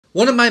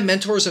One of my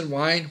mentors in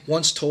wine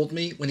once told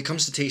me, when it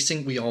comes to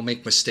tasting, we all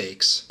make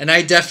mistakes. And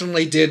I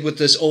definitely did with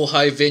this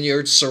Ojai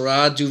Vineyard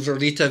Syrah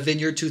Duvarita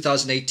Vineyard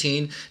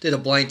 2018. Did a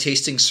blind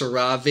tasting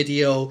Syrah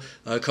video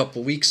a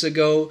couple weeks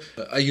ago.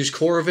 I used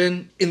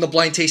Corvin. In the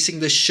blind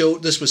tasting, this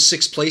was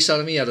 6th place out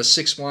of me out of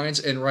 6 wines,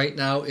 and right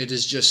now it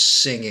is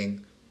just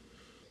singing.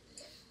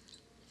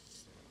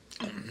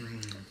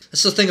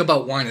 That's the thing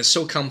about wine. It's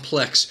so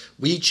complex.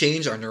 We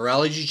change, our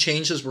neurology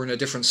changes, we're in a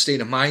different state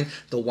of mind.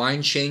 The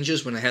wine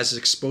changes when it has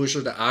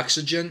exposure to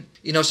oxygen.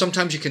 You know,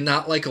 sometimes you can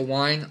not like a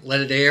wine, let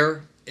it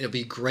air, it'll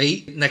be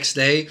great next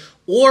day.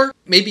 Or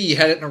maybe you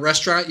had it in a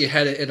restaurant, you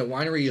had it in a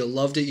winery, you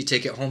loved it, you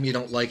take it home, you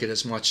don't like it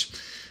as much.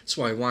 That's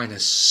why wine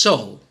is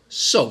so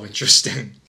interesting.